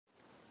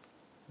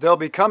They'll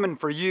be coming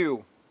for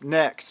you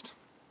next.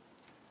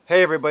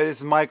 Hey everybody, this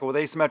is Michael with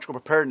Asymmetrical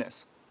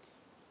Preparedness.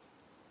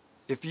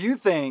 If you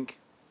think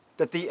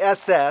that the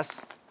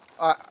FBI,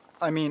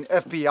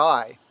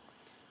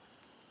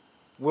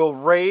 will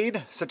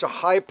raid such a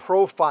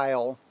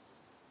high-profile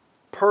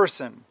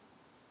person,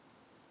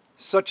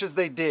 such as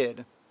they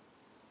did,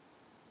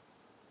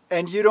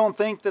 and you don't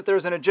think that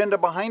there's an agenda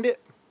behind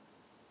it?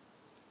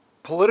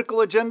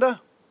 Political agenda?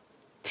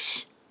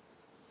 Psh,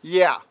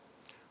 yeah.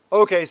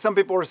 Okay, some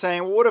people are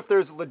saying, well, what if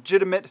there's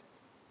legitimate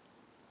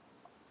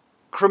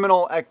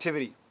criminal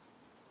activity?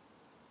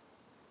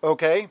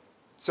 Okay,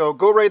 so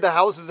go raid the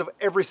houses of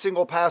every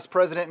single past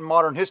president in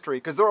modern history,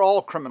 because they're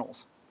all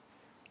criminals.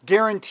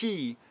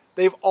 Guarantee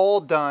they've all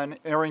done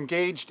or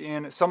engaged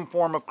in some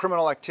form of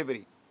criminal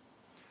activity.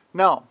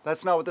 No,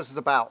 that's not what this is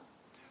about.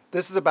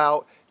 This is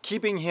about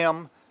keeping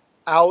him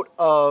out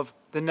of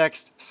the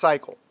next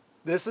cycle.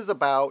 This is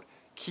about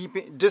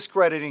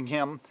discrediting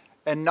him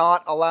and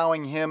not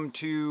allowing him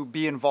to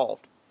be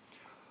involved.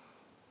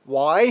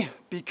 Why?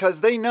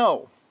 Because they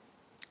know.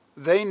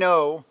 They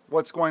know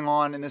what's going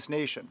on in this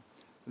nation.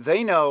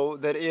 They know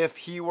that if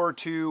he were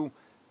to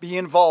be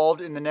involved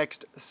in the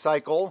next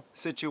cycle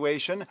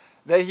situation,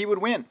 that he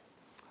would win.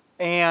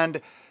 And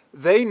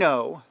they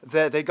know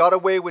that they got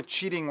away with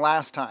cheating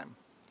last time,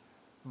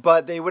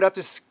 but they would have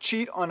to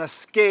cheat on a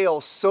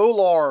scale so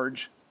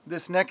large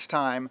this next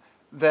time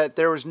that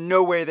there was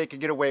no way they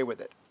could get away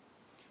with it.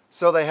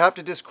 So they have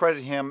to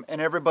discredit him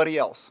and everybody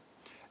else.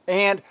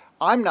 And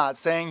I'm not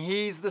saying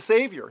he's the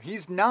savior.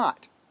 He's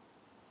not.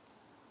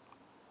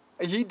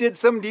 He did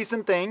some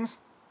decent things,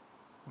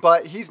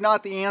 but he's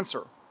not the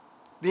answer.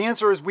 The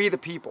answer is we the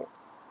people.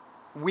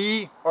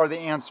 We are the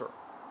answer.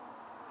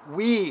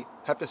 We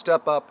have to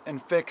step up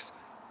and fix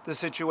the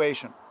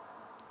situation.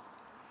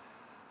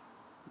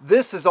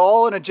 This is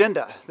all an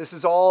agenda. This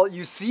is all,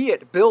 you see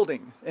it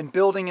building and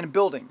building and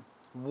building.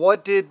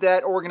 What did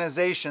that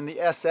organization, the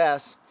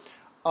SS,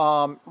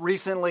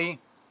 recently,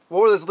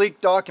 what were those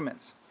leaked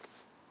documents?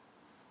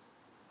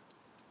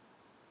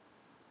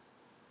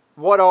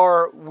 What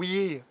are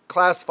we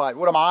classified?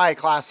 What am I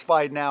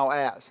classified now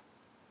as?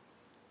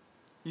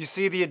 You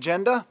see the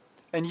agenda?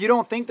 And you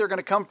don't think they're going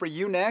to come for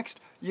you next?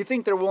 You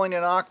think they're willing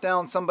to knock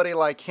down somebody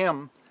like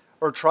him,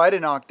 or try to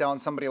knock down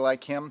somebody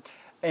like him,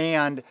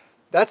 and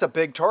that's a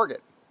big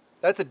target.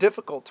 That's a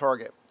difficult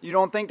target. You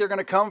don't think they're going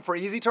to come for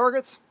easy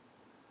targets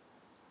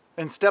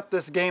and step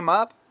this game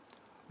up?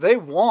 They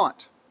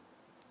want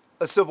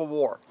a civil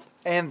war,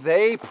 and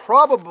they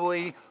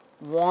probably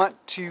want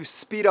to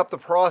speed up the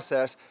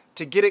process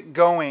to get it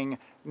going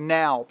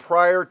now,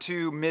 prior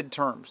to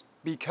midterms,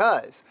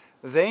 because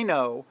they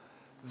know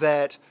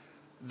that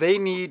they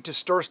need to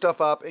stir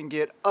stuff up and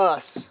get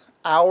us,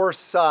 our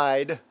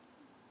side,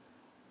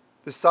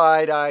 the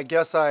side I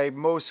guess I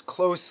most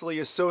closely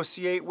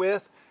associate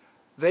with,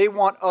 they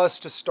want us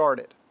to start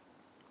it,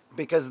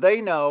 because they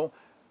know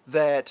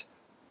that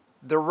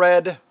the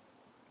red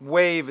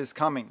wave is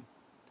coming.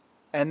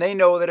 And they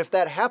know that if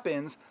that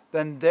happens,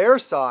 then their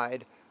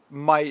side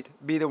might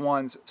be the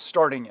ones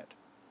starting it.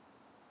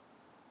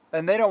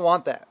 And they don't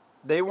want that.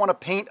 They want to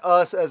paint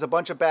us as a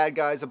bunch of bad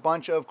guys, a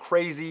bunch of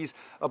crazies,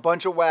 a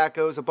bunch of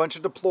wackos, a bunch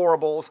of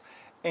deplorables,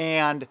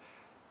 and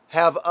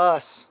have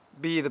us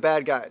be the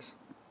bad guys.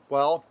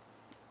 Well,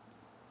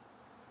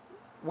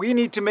 we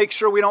need to make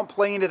sure we don't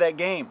play into that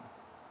game.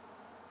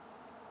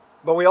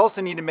 But we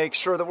also need to make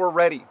sure that we're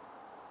ready.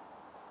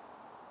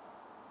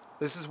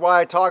 This is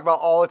why I talk about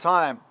all the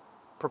time.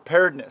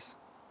 Preparedness,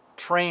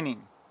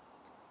 training,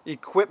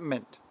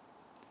 equipment,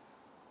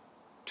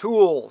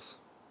 tools,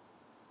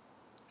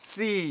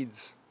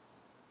 seeds,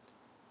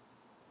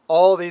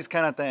 all these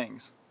kind of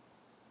things.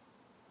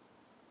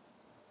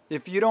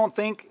 If you don't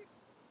think,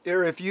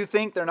 or if you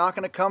think they're not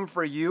going to come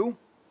for you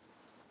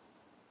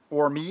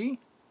or me,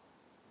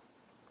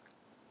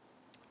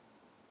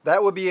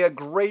 that would be a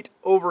great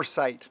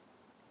oversight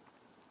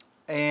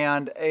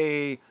and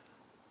a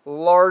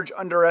large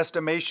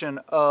underestimation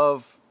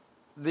of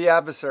the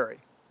adversary.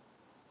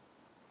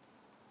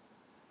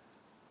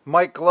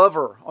 Mike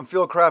Glover on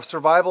Fieldcraft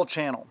Survival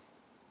Channel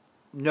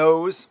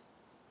knows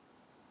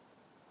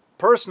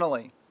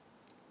personally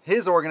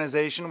his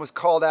organization was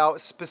called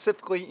out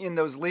specifically in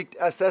those leaked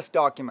SS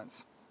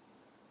documents.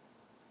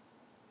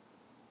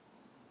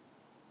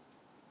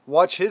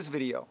 Watch his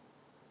video.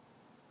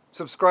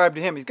 Subscribe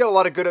to him. He's got a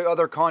lot of good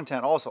other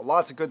content also.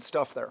 Lots of good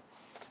stuff there.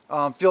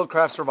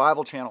 Fieldcraft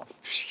Survival Channel.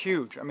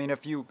 Huge. I mean,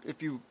 if you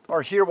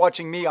are here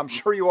watching me, I'm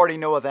sure you already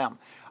know of them.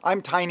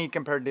 I'm tiny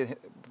compared to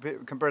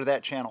that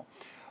channel.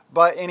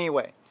 But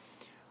anyway,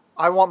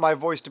 I want my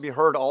voice to be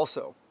heard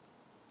also.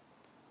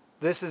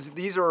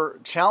 These are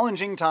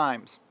challenging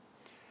times.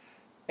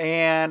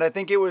 And I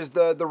think it was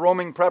the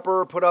roaming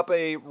prepper put up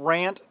a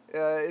rant.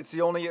 It's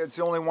the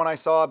only one I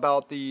saw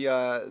about the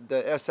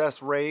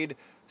SS raid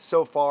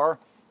so far.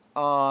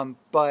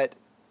 But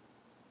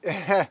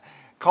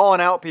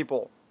calling out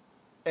people.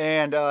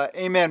 And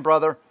amen,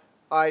 brother.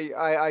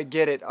 I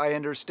get it. I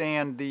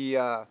understand the.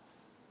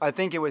 I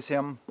think it was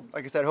him.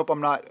 Like I said, I hope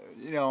I'm not,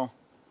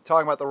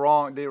 talking about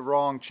the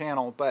wrong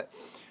channel, but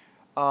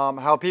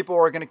how people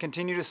are going to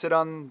continue to sit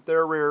on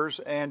their rears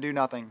and do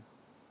nothing.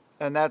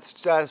 And that's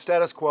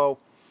status quo.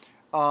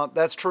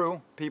 That's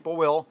true. People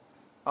will.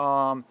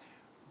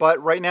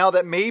 But right now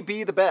that may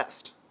be the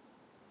best.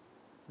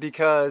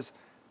 Because,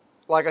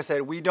 like I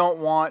said, we don't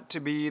want to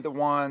be the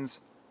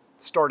ones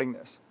starting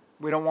this.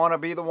 We don't want to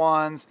be the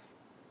ones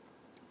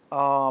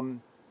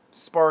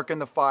sparking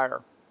the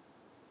fire.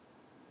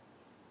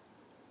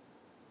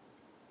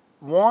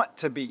 Want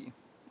to be.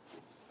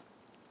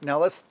 Now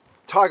let's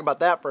talk about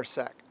that for a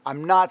sec.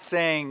 I'm not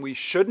saying we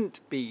shouldn't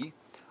be.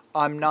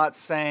 I'm not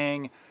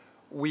saying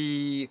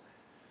we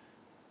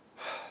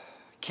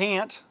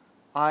can't.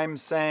 I'm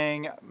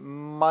saying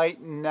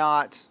might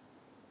not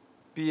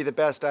be the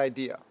best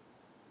idea.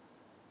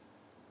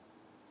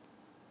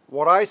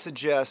 What I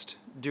suggest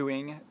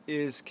doing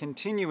is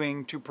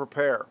continuing to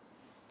prepare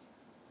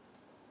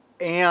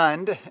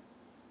and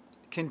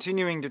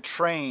continuing to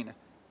train.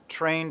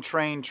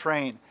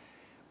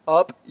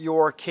 Up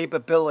your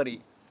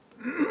capability.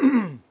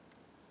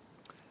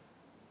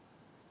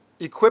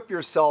 Equip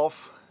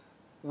yourself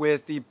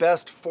with the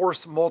best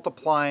force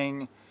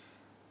multiplying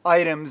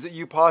items that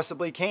you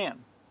possibly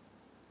can.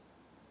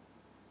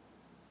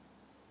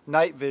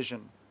 Night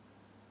vision,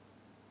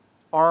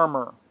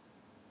 armor,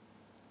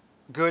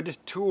 good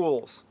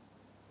tools.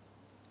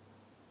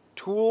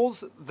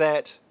 Tools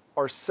that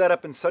are set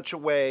up in such a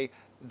way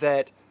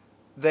that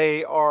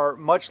they are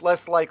much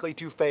less likely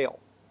to fail.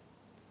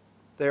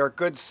 They are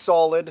good,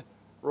 solid,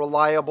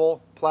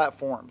 reliable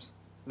platforms.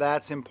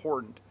 That's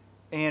important.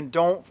 And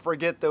don't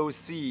forget those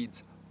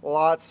seeds.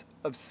 Lots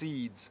of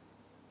seeds.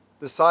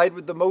 The side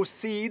with the most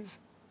seeds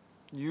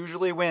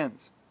usually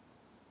wins.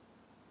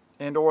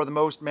 And or the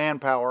most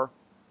manpower.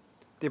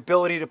 The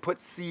ability to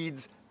put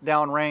seeds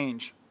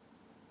downrange,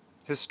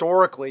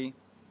 historically,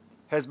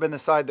 has been the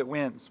side that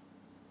wins.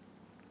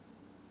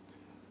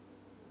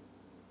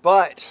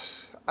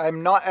 But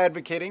I'm not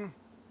advocating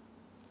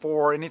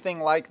for anything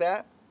like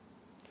that.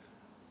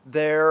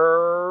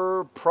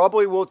 There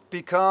probably will be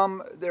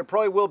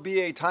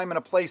a time and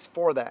a place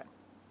for that.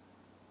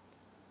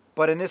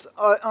 But in this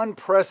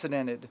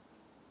unprecedented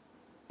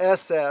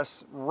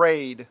SS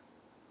raid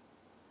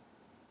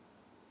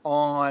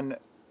on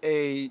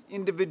a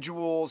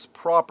individual's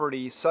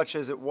property such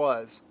as it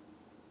was,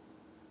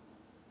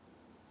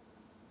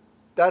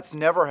 that's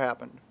never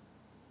happened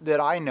that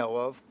I know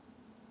of.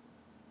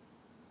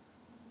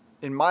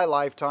 In my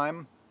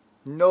lifetime,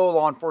 no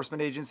law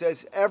enforcement agency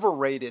has ever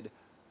raided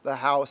the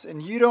house.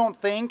 And you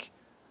don't think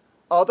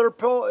other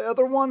people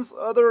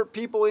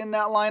in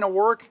that line of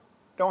work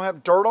don't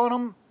have dirt on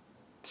them?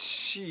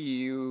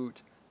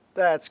 Shoot,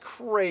 that's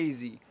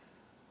crazy.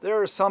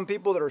 There are some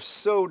people that are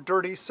so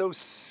dirty, so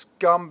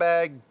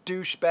scumbag,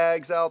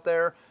 douchebags out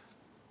there.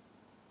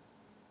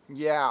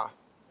 Yeah,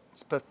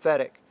 it's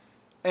pathetic.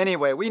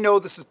 Anyway, we know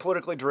this is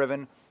politically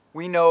driven.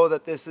 We know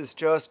that this is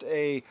just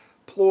a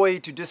ploy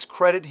to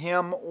discredit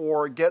him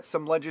or get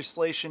some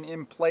legislation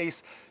in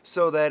place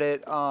so that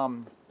it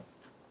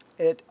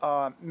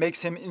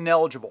makes him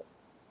ineligible.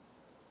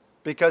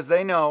 Because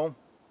they know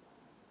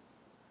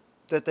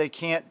that they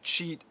can't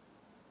cheat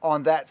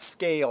on that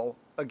scale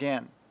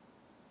again.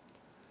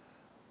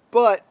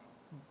 But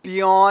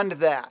beyond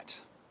that,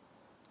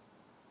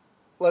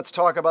 let's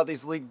talk about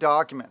these leaked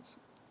documents.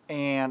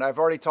 And I've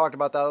already talked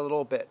about that a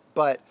little bit.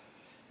 But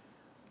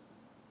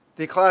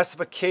the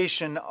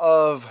classification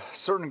of a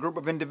certain group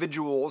of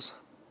individuals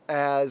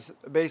as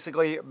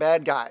basically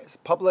bad guys,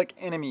 public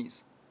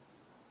enemies.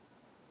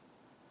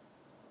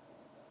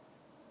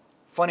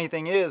 Funny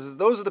thing is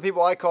those are the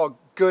people I call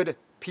good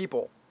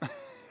people.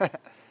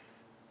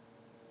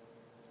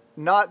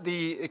 Not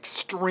the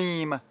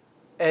extreme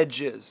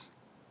edges.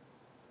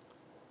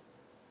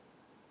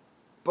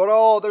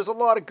 But there's a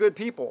lot of good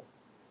people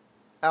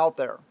out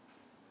there.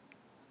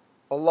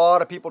 A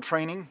lot of people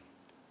training.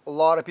 A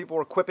lot of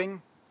people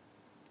equipping.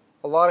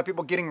 A lot of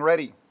people getting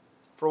ready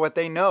for what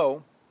they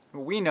know,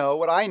 what we know,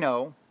 what I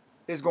know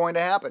is going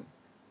to happen.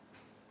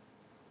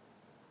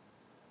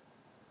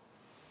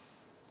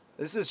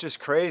 This is just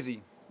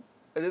crazy.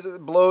 This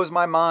blows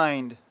my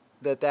mind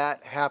that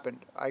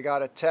happened. I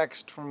got a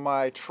text from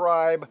my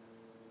tribe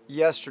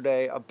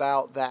yesterday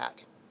about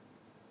that.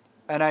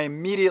 And I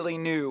immediately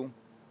knew,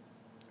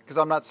 because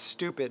I'm not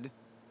stupid,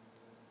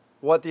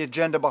 what the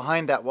agenda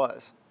behind that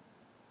was.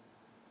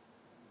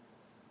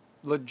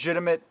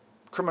 Legitimate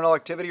criminal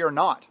activity or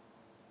not.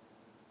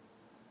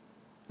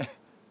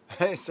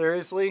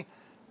 Seriously?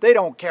 They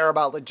don't care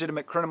about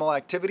legitimate criminal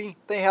activity.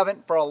 They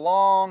haven't for a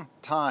long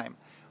time.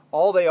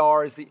 All they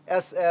are is the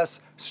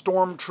SS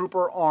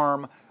Stormtrooper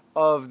arm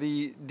of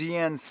the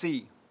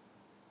DNC.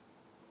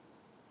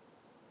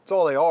 That's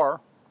all they are.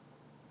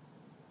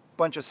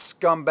 Bunch of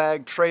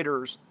scumbag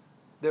traitors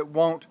that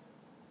won't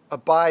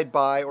abide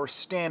by or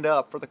stand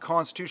up for the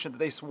Constitution that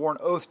they swore an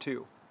oath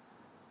to.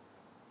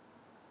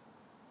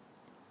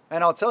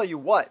 And I'll tell you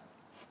what,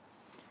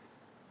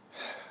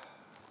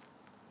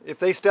 if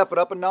they step it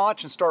up a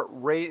notch and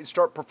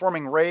start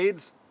performing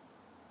raids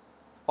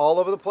all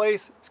over the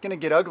place, it's going to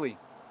get ugly.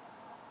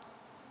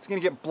 It's going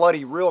to get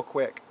bloody real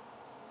quick.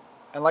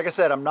 And like I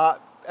said, I'm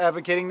not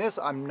advocating this.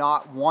 I'm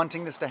not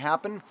wanting this to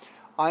happen.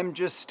 I'm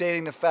just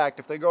stating the fact.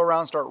 If they go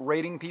around and start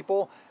raiding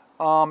people,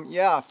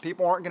 yeah,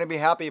 people aren't going to be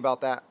happy about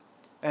that.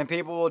 And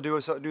people will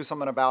do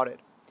something about it.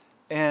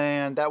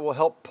 And that will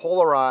help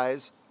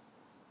polarize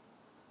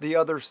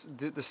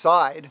the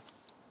side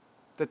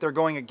that they're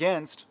going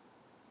against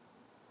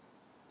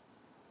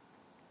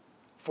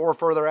for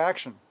further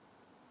action.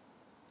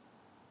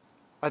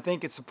 I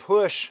think it's a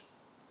push.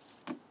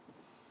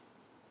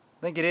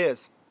 I think it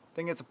is. I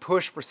think it's a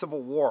push for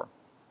civil war.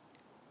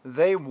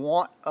 They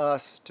want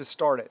us to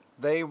start it.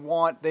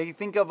 They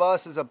think of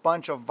us as a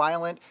bunch of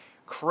violent,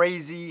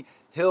 crazy,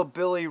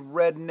 hillbilly,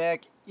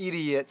 redneck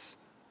idiots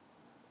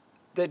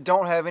that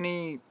don't have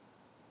any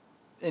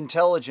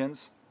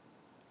intelligence.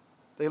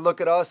 They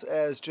look at us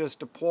as just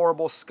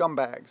deplorable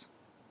scumbags,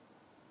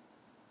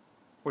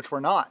 which we're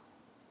not.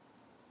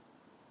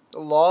 A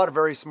lot of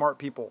very smart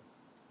people,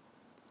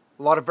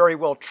 a lot of very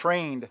well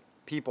trained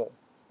people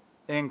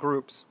in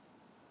groups.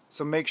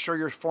 So make sure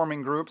you're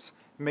forming groups,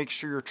 make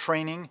sure you're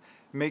training,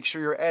 make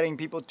sure you're adding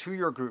people to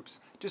your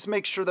groups. Just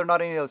make sure they're not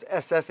any of those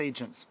SS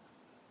agents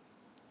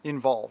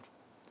involved.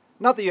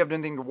 Not that you have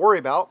anything to worry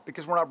about,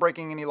 because we're not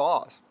breaking any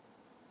laws.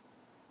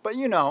 But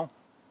you know,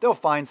 they'll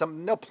find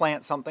something, they'll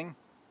plant something.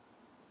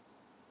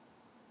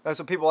 That's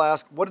what people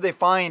ask, what did they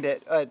find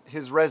at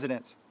his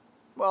residence?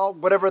 Well,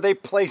 whatever they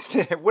placed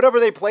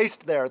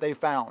there, they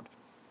found.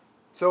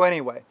 So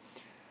anyway,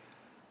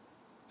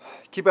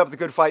 keep up the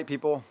good fight,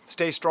 people.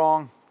 Stay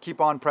strong. Keep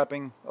on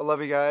prepping. I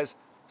love you guys.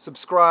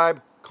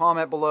 Subscribe,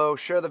 comment below,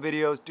 share the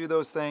videos, do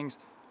those things.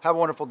 Have a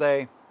wonderful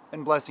day,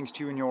 and blessings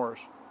to you and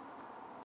yours.